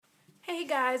Hey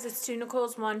guys, it's Two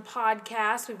Nicole's One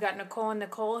podcast. We've got Nicole and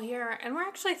Nicole here, and we're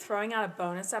actually throwing out a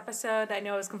bonus episode. I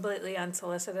know it's completely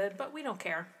unsolicited, but we don't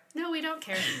care. No, we don't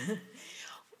care. We're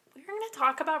going to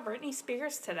talk about Britney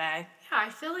Spears today. Yeah, I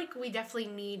feel like we definitely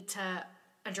need to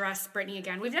address Britney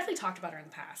again. We've definitely talked about her in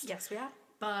the past. Yes, we have.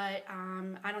 But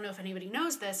I don't know if anybody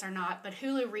knows this or not, but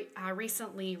Hulu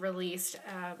recently released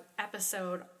an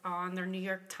episode on their New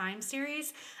York Times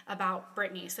series about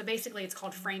Britney. So basically it's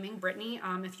called Framing Britney.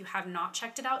 If you have not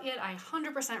checked it out yet, I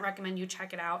 100% recommend you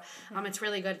check it out. It's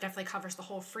really good. It definitely covers the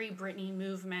whole Free Britney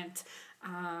movement.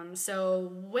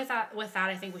 So with that,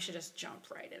 I think we should just jump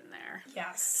right in there.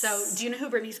 Yes. So do you know who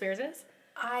Britney Spears is?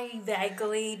 I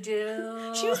vaguely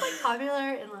do. She was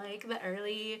popular in the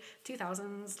early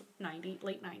 2000s,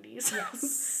 late 90s.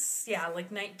 Yes. Yeah,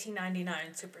 1999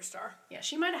 superstar. Yeah,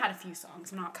 she might have had a few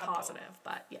songs. I'm not positive,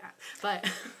 but yeah. But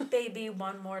Baby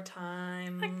One More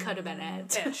Time. That could have been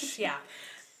it. Ish, yeah.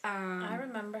 I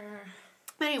remember.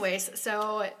 Anyways,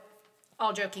 so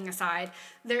all joking aside,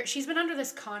 she's been under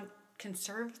this controversy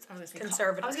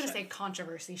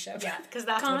ship. Yeah, because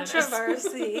that's controversies.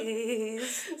 What it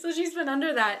is. So she's been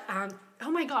under that. Oh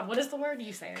my God, what is the word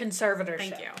you say? Conservatorship.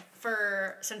 Thank you.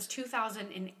 Since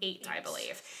 2008, I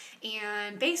believe,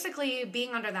 and basically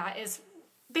being under that is.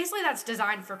 Basically, that's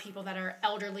designed for people that are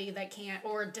elderly, that can't,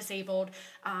 or disabled,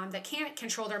 that can't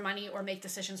control their money or make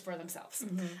decisions for themselves.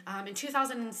 Mm-hmm. In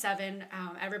 2007,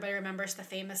 everybody remembers the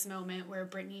famous moment where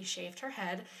Britney shaved her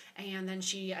head and then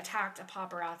she attacked a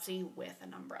paparazzi with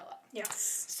an umbrella.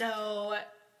 Yes. So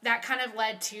that kind of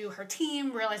led to her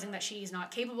team realizing that she's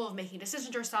not capable of making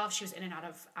decisions herself. She was in and out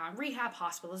of rehab,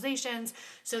 hospitalizations.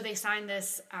 So they signed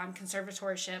this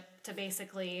conservatorship to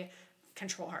basically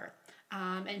control her.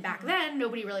 And back then,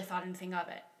 nobody really thought anything of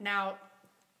it. Now,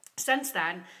 since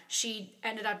then, she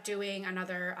ended up doing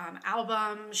another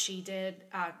album. She did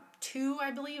 2,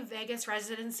 I believe, Vegas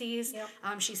residencies.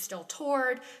 Yep. She still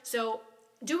toured. So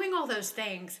doing all those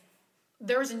things,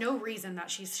 there's no reason that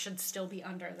she should still be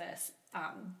under this.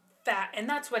 And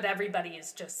that's what everybody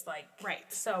is just right.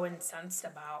 So incensed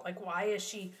about. Why is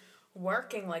she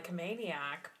working like a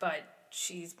maniac, but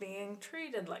she's being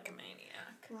treated like a maniac?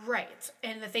 Right.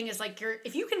 And the thing is,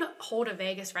 if you can hold a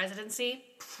Vegas residency,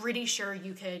 pretty sure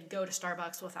you could go to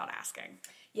Starbucks without asking.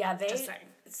 Yeah, Just saying.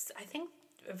 I think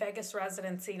Vegas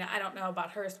residency, now I don't know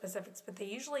about her specifics, but they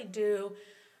usually do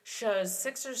shows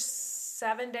 6 or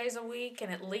 7 days a week and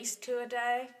at least 2 a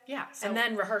day. Yeah. And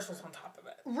then rehearsals on top of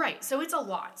it. Right. So it's a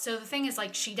lot. So the thing is,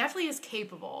 she definitely is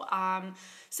capable.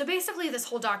 So basically this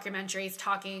whole documentary is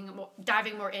diving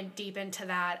more deep into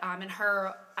that. And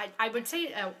her, I would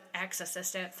say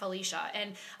ex-assistant, Felicia.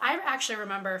 And I actually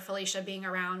remember Felicia being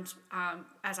around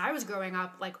as I was growing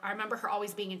up. I remember her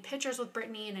always being in pictures with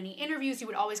Britney. In any interviews, you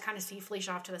would always kind of see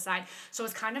Felicia off to the side. So I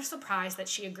was kind of surprised that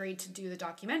she agreed to do the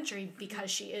documentary because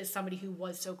she is somebody who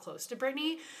was so close to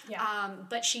Britney. Yeah.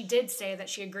 But she did say that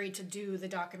she agreed to do the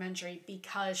documentary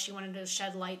because she wanted to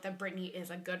shed light that Britney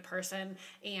is a good person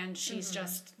and she's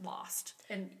just lost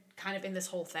and kind of in this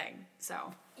whole thing.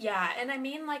 So yeah, and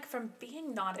from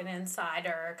being not an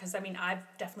insider, because I've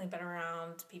definitely been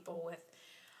around people with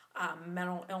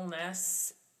mental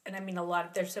illness, and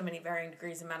there's so many varying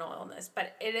degrees of mental illness,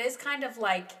 but it is kind of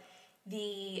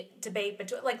the debate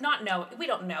between we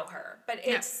don't know her, but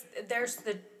there's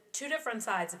the two different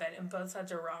sides of it, and both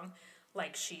sides are wrong.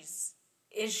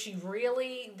 Is she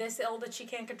really this ill that she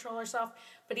can't control herself?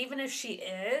 But even if she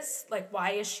is,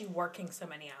 why is she working so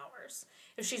many hours?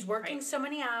 If she's working so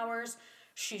many hours,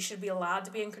 she should be allowed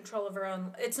to be in control of her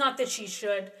own. It's not that she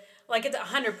should, it's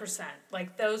 100%.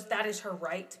 That is her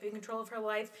right to be in control of her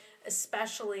life,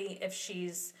 especially if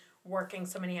she's working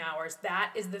so many hours.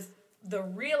 That is the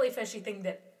really fishy thing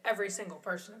that every single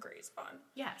person agrees on.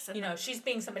 Yes. She's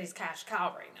being somebody's cash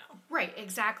cow right now. Right,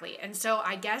 exactly. And so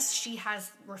I guess she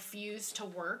has refused to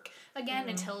work again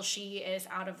until she is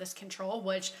out of this control,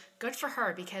 which good for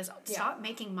her because stop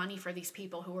making money for these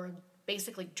people who are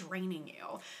basically draining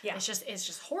you. Yeah. It's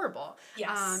just horrible.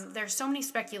 Yes. There's so many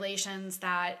speculations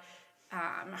that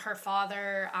her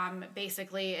father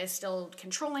basically is still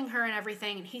controlling her and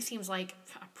everything, and he seems like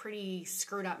a pretty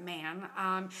screwed up man.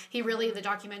 The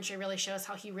documentary really shows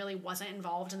how he really wasn't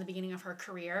involved in the beginning of her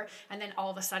career, and then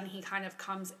all of a sudden he kind of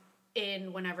comes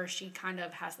in whenever she kind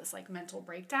of has this mental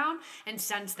breakdown, and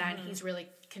since then he's really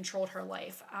controlled her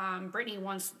life. Britney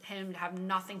wants him to have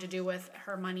nothing to do with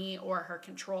her money or her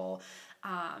control.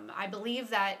 I believe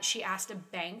that she asked a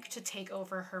bank to take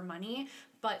over her money,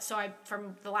 but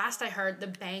from the last I heard, the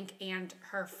bank and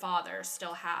her father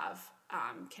still have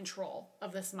control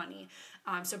of this money.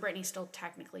 So Britney still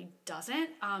technically doesn't,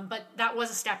 but that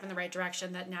was a step in the right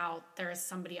direction that now there is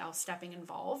somebody else stepping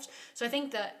involved. So I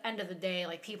think the end of the day,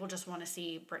 like, people just want to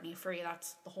see Britney free.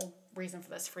 That's the whole reason for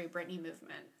this Free Britney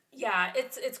movement. Yeah,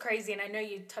 it's crazy, and I know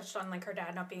you touched on, like, her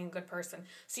dad not being a good person.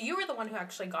 So you were the one who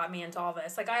actually got me into all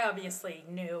this. Like, I obviously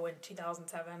knew in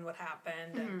 2007 what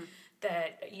happened, and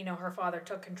that, you know, her father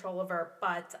took control of her,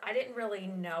 but I didn't really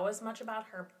know as much about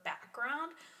her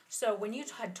background. So when you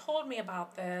had told me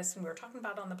about this, and we were talking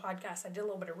about it on the podcast, I did a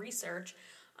little bit of research,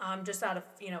 just out of,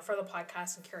 you know, for the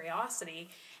podcast and curiosity,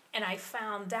 and I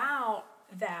found out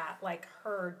that, like,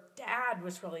 her dad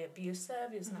was really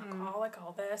abusive. He was an alcoholic,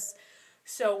 all this.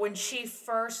 So when she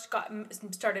first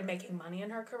started making money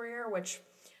in her career, which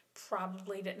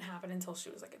probably didn't happen until she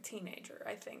was like a teenager,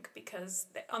 I think, because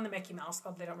on the Mickey Mouse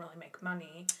Club, they don't really make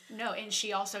money. No, and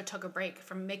she also took a break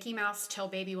from Mickey Mouse till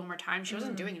Baby One More Time. She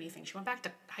wasn't doing anything. She went back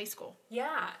to high school.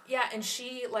 Yeah, and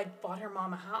she, like, bought her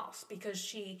mom a house because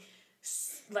she,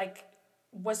 like,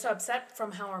 was so upset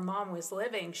from how her mom was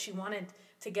living. She wanted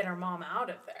to get her mom out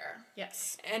of there.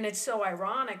 Yes. And it's so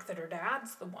ironic that her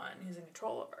dad's the one who's in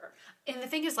control of her. And the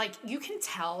thing is, like, you can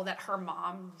tell that her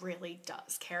mom really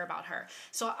does care about her.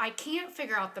 So I can't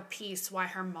figure out the piece why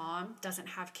her mom doesn't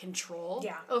have control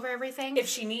over everything. If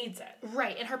she needs it.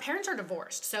 Right. And her parents are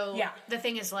divorced. So the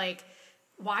thing is, like,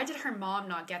 why did her mom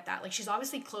not get that? Like, she's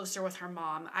obviously closer with her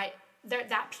mom.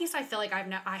 That piece I feel like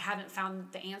I haven't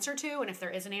found the answer to, and if there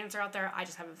is an answer out there, I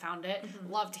just haven't found it.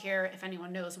 Love to hear if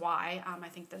anyone knows why. I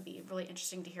think that'd be really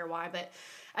interesting to hear why, but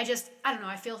I don't know.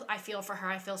 I feel for her.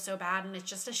 I feel so bad, and it's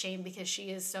just a shame because she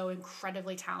is so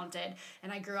incredibly talented,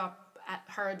 and I grew up at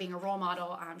her being a role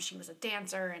model. She was a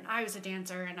dancer, and I was a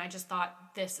dancer, and I just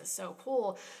thought, this is so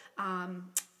cool. I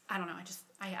don't know.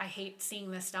 I hate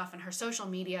seeing this stuff, and her social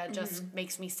media just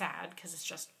makes me sad because it's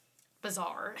just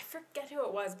bizarre. I forget who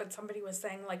it was, but somebody was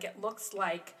saying, like, it looks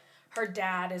like her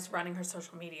dad is running her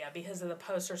social media because of the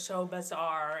posts are so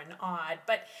bizarre and odd.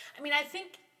 But, I mean, I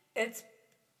think it's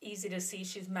easy to see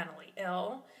she's mentally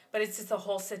ill, but it's just the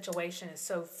whole situation is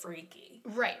so freaky.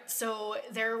 Right. So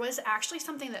there was actually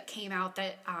something that came out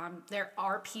that there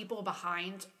are people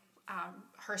behind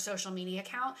her social media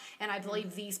account, and I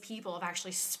believe these people have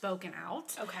actually spoken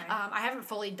out. Okay. I haven't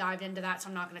fully dived into that, so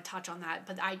I'm not going to touch on that,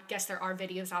 but I guess there are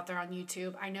videos out there on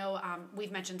YouTube. I know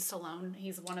we've mentioned Stallone.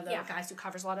 He's one of the guys who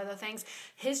covers a lot of the things.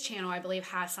 His channel, I believe,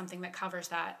 has something that covers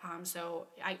that, so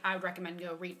I would recommend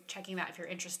checking that if you're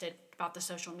interested about the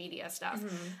social media stuff.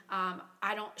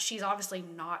 She's obviously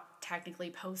not technically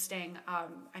posting.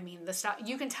 I mean, the stuff,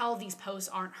 you can tell these posts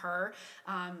aren't her.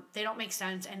 They don't make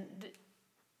sense, and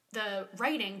the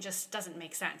writing just doesn't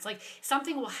make sense. Like,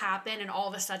 something will happen and all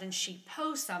of a sudden she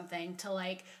posts something to,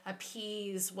 like,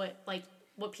 appease what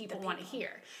people want to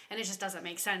hear. And it just doesn't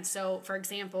make sense. So, for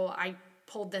example, I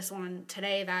pulled this one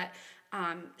today that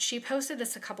she posted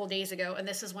this a couple days ago, and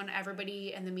this is when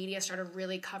everybody in the media started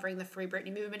really covering the Free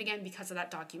Britney movement again because of that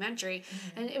documentary.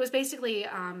 And it was basically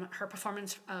her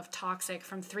performance of Toxic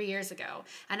from 3 years ago.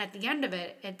 And at the end of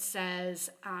it, it says,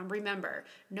 remember,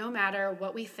 no matter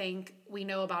what we think we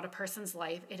know about a person's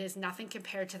life, it is nothing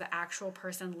compared to the actual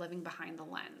person living behind the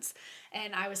lens.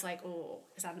 And I was like, oh,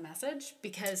 is that a message?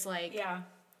 Because, like,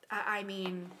 I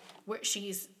mean,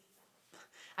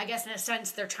 I guess in a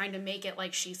sense they're trying to make it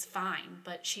like she's fine,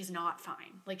 but she's not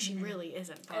fine. Like, she really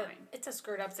isn't fine. It's a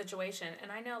screwed up situation.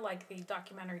 And I know, like, the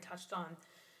documentary touched on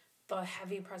the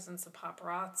heavy presence of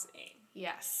paparazzi.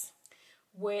 Yes.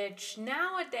 Which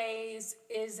nowadays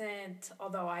isn't,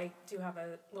 although I do have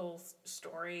a little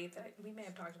story that we may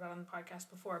have talked about on the podcast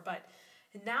before, but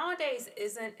nowadays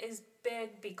isn't as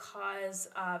big because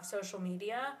of social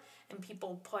media, and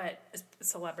people put,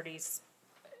 celebrities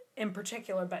in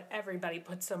particular, but everybody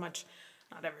puts so much,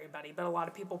 not everybody, but a lot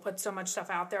of people put so much stuff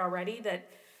out there already that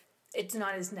it's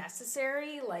not as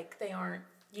necessary. Like, they aren't,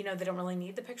 you know, they don't really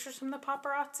need the pictures from the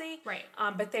paparazzi. Right.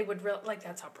 But they would, like,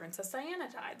 that's how Princess Diana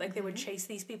died. Like, they would chase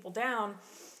these people down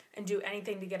and do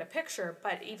anything to get a picture.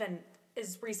 But even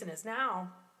as recent as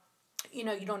now, you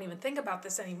know, you don't even think about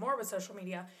this anymore with social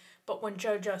media. But when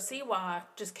JoJo Siwa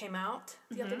just came out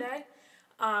the other day,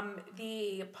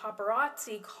 the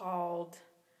paparazzi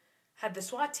had the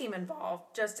SWAT team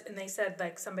involved, and they said,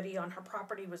 like, somebody on her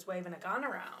property was waving a gun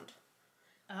around.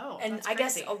 Oh, and that's I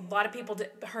crazy. guess a lot of people,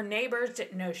 her neighbors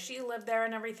didn't know she lived there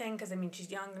and everything, because, I mean,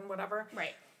 she's young and whatever.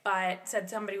 Right. But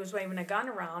said somebody was waving a gun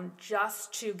around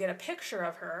just to get a picture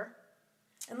of her.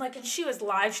 And, like, and she was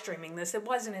live streaming this. It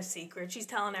wasn't a secret. She's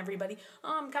telling everybody,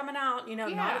 oh, I'm coming out, you know,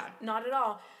 not at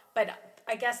all. But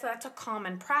I guess that's a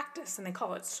common practice, and they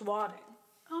call it swatting.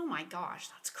 Oh, my gosh,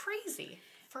 that's crazy.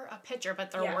 for a pitcher,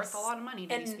 but they're worth a lot of money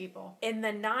to these people. In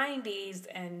the 90s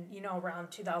and,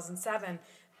 around 2007,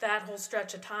 that whole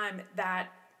stretch of time, that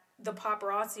the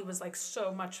paparazzi was like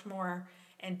so much more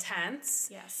intense.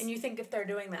 Yes. And you think if they're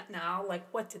doing that now, like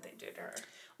what did they do to her?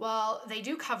 Well, they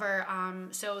do cover,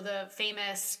 so the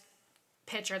famous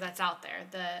picture that's out there,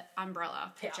 the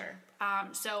umbrella picture. Yeah.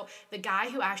 So the guy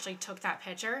who actually took that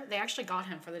picture, they actually got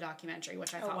him for the documentary,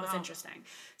 which I thought was interesting.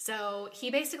 So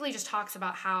he basically just talks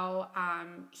about how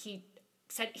he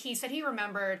said he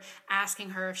remembered asking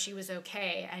her if she was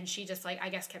okay, and she just I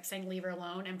guess kept saying leave her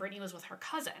alone, and Brittany was with her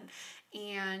cousin,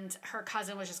 and her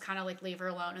cousin was just kind of like leave her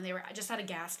alone, and they were just at a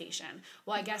gas station.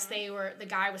 Well, I guess the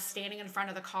guy was standing in front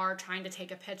of the car trying to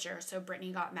take a picture, so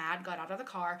Brittany got mad, got out of the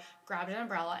car, grabbed an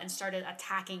umbrella, and started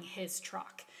attacking his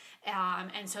truck.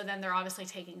 And so then they're obviously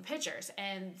taking pictures,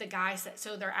 and the guy said,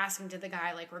 so they're asking, did the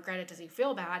guy regret it? Does he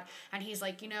feel bad? And he's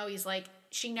like,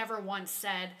 she never once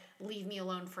said, leave me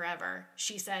alone forever.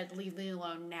 She said, leave me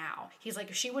alone now. He's like,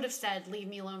 if she would have said, leave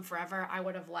me alone forever, I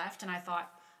would have left. And I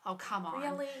thought, oh, come on.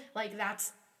 Really?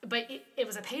 But it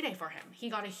was a payday for him. He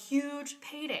got a huge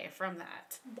payday from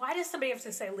that. Why does somebody have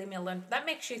to say, leave me alone? That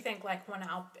makes you think when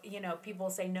people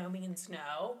say no means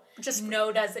no. Just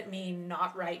no doesn't mean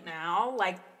not right now.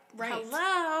 Right.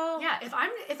 Hello. Yeah,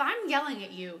 if I'm yelling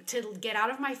at you to get out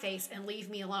of my face and leave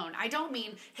me alone, I don't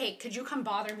mean, hey, could you come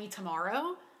bother me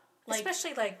tomorrow?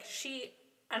 Especially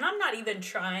and I'm not even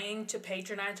trying to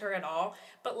patronize her at all,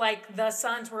 but the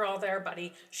sons were all there,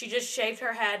 buddy. She just shaved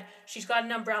her head. She's got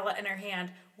an umbrella in her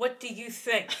hand. What do you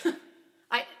think?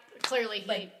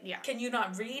 Can you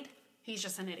not read? He's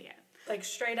just an idiot.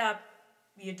 Straight up,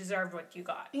 you deserve what you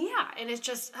got. Yeah, and it's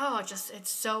just, it's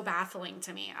so baffling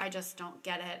to me. I just don't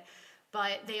get it.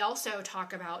 But they also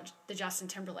talk about the Justin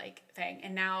Timberlake thing,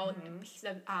 and now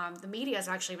the media has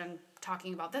actually been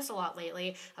talking about this a lot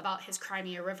lately, about his Cry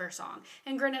Me a River song.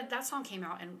 And granted, that song came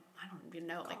out in, I don't even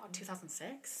know,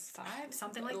 2006, 5,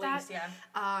 something like that. Least, yeah.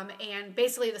 And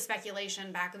basically the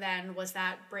speculation back then was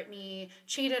that Britney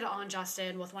cheated on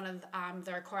Justin with one of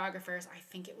their choreographers. I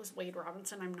think it was Wade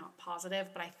Robinson. I'm not positive,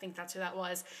 but I think that's who that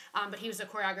was. But he was a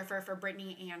choreographer for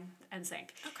Britney and NSYNC.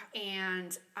 Okay.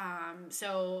 And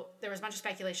so there was a bunch of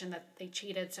speculation that they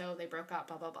cheated, so they broke up,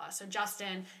 blah, blah, blah. So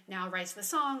Justin now writes the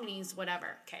song and he's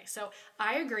whatever. Okay, so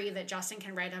I agree that Justin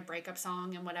can write a breakup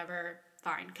song and whatever,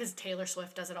 fine, because Taylor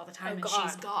Swift does it all the time, and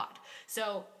she's God.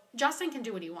 So Justin can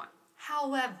do what he wants.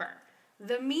 However,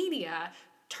 the media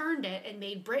turned it and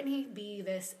made Britney be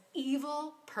this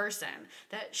evil person,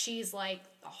 that she's a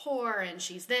whore and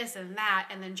she's this and that,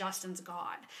 and then Justin's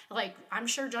God. I'm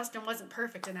sure Justin wasn't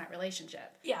perfect in that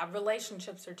relationship. Yeah,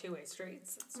 relationships are two-way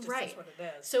streets. It's just right. That's what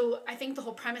it is. So I think the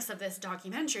whole premise of this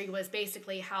documentary was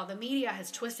basically how the media has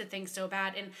twisted things so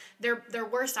bad, and there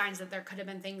were signs that there could have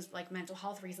been things like mental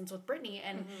health reasons with Britney,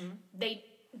 and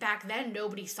back then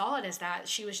nobody saw it as that.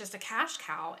 She was just a cash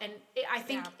cow. And I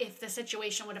think if the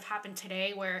situation would have happened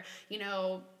today where,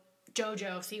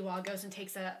 JoJo Siwa goes and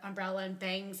takes an umbrella and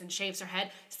bangs and shaves her head,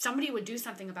 somebody would do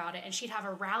something about it, and she'd have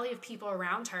a rally of people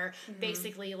around her,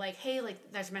 basically hey,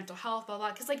 there's mental health, blah,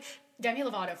 blah. Because Demi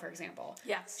Lovato, for example.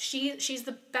 Yes. She's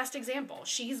the best example.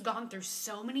 She's gone through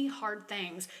so many hard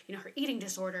things, her eating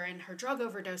disorder and her drug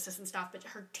overdoses and stuff, but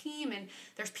her team and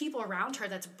there's people around her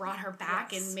that's brought her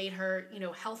back and made her,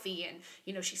 healthy,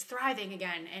 and, she's thriving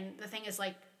again. And the thing is,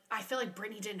 I feel like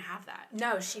Britney didn't have that.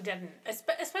 No, she didn't.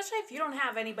 Especially if you don't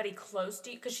have anybody close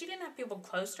to you, because she didn't have people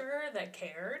close to her that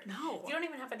cared. No. If you don't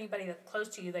even have anybody that's close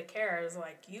to you that cares,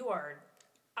 you are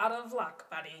out of luck,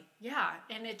 buddy. Yeah,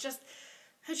 and it's just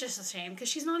a shame, because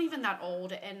she's not even that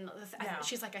old, and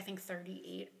she's I think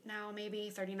 38 now, maybe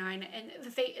 39, and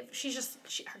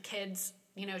her kids,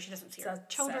 she doesn't see her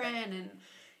children, and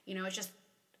it's just,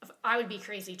 I would be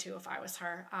crazy too if I was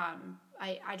her.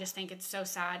 I just think it's so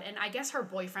sad. And I guess her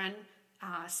boyfriend,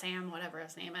 Sam, whatever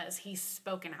his name is, he's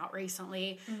spoken out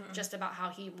recently just about how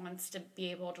he wants to be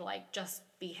able to just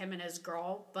be him and his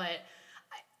girl. But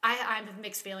I have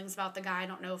mixed feelings about the guy. I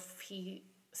don't know if he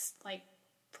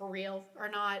for real or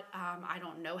not. I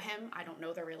don't know him. I don't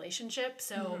know their relationship.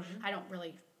 So I don't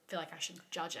really feel like I should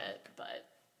judge it. But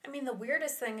I mean, the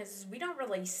weirdest thing is we don't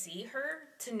really see her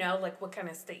to know, what kind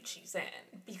of state she's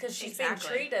in. Because she's being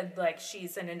treated like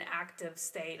she's in an active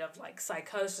state of,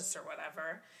 psychosis or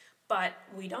whatever. But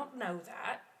we don't know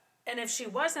that. And if she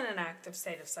was in an active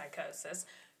state of psychosis,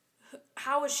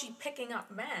 how is she picking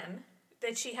up men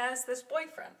that she has this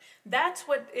boyfriend? That's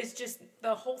what is just,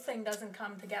 the whole thing doesn't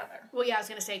come together. Well, yeah, I was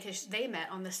going to say, because they met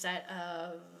on the set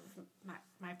of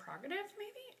My Prerogative,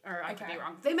 maybe? or I could be Okay.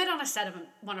 wrong. They met on a set of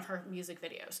one of her music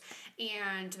videos,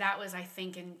 and that was, I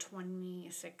think, in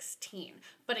 2016.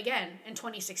 But again, in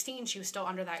 2016, she was still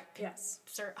under that Yes.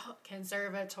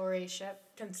 conservatorship.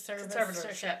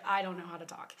 Conservatorship. I don't know how to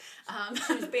talk.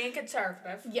 She was being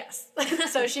conservative. Yes.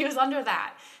 So she was under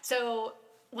that. So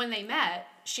when they met,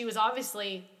 she was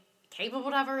obviously capable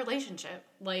to have a relationship.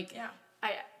 Like, Yeah.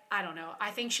 I don't know.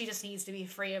 I think she just needs to be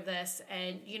free of this.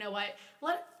 And you know what?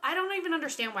 I don't even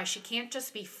understand why she can't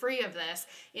just be free of this.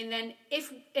 And then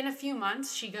if in a few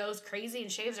months she goes crazy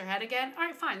and shaves her head again, all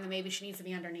right, fine. Then maybe she needs to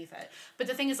be underneath it. But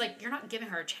the thing is, like, you're not giving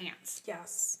her a chance.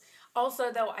 Yes.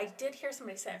 Also, though, I did hear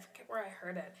somebody say, I forget where I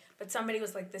heard it, but somebody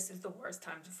was like, this is the worst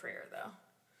time to free her, though.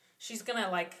 She's going to,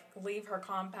 like, leave her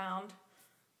compound,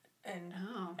 and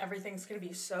everything's going to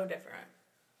be so different.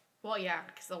 Well, yeah,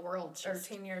 because the world's just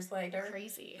 13 years later.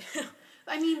 crazy.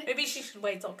 I mean, Maybe she should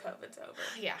wait till COVID's over.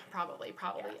 yeah, probably.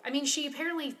 Yeah. I mean, she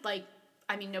apparently, like,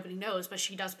 I mean, nobody knows, but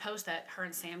she does post that her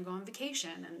and Sam go on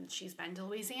vacation, and she's been to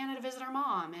Louisiana to visit her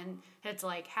mom, and it's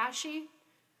like, has she?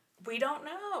 We don't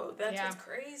know. That's Yeah. what's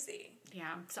crazy.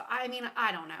 Yeah, so, I mean,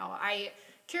 I don't know.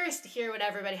 Curious to hear what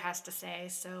everybody has to say,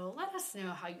 so let us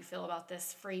know how you feel about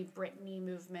this Free Britney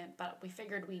movement, but we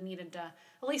figured we needed to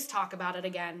at least talk about it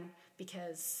again,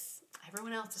 because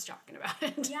everyone else is talking about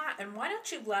it. Yeah, and why don't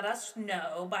you let us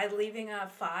know by leaving a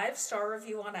 5-star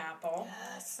review on Apple.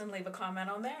 Yes. And leave a comment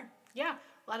on there. Yeah,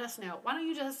 let us know. Why don't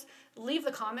you just leave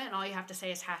the comment and all you have to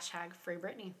say is hashtag Free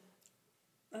Britney.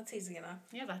 That's easy enough.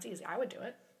 Yeah, that's easy. I would do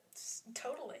it.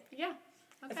 Totally. Yeah.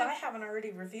 Okay. If I haven't already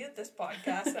reviewed this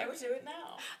podcast, I would do it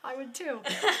now. I would too.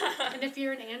 And if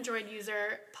you're an Android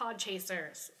user,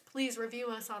 Podchasers, please review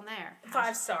us on there.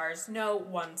 5 stars, no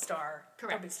 1 star.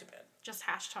 Correct. Don't be stupid. Just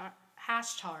hashtar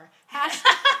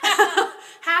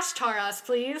us,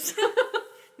 please.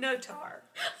 No tar.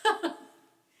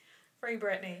 Free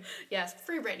Britney. Yes,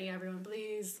 Free Britney, everyone,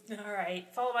 please. All right.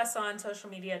 Follow us on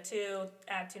social media too,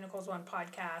 at 2 Nicoles 1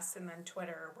 Podcast, and then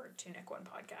Twitter, we're 2 Nic 1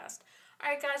 Podcast. All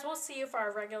right, guys, we'll see you for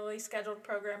our regularly scheduled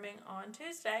programming on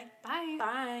Tuesday. Bye.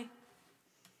 Bye.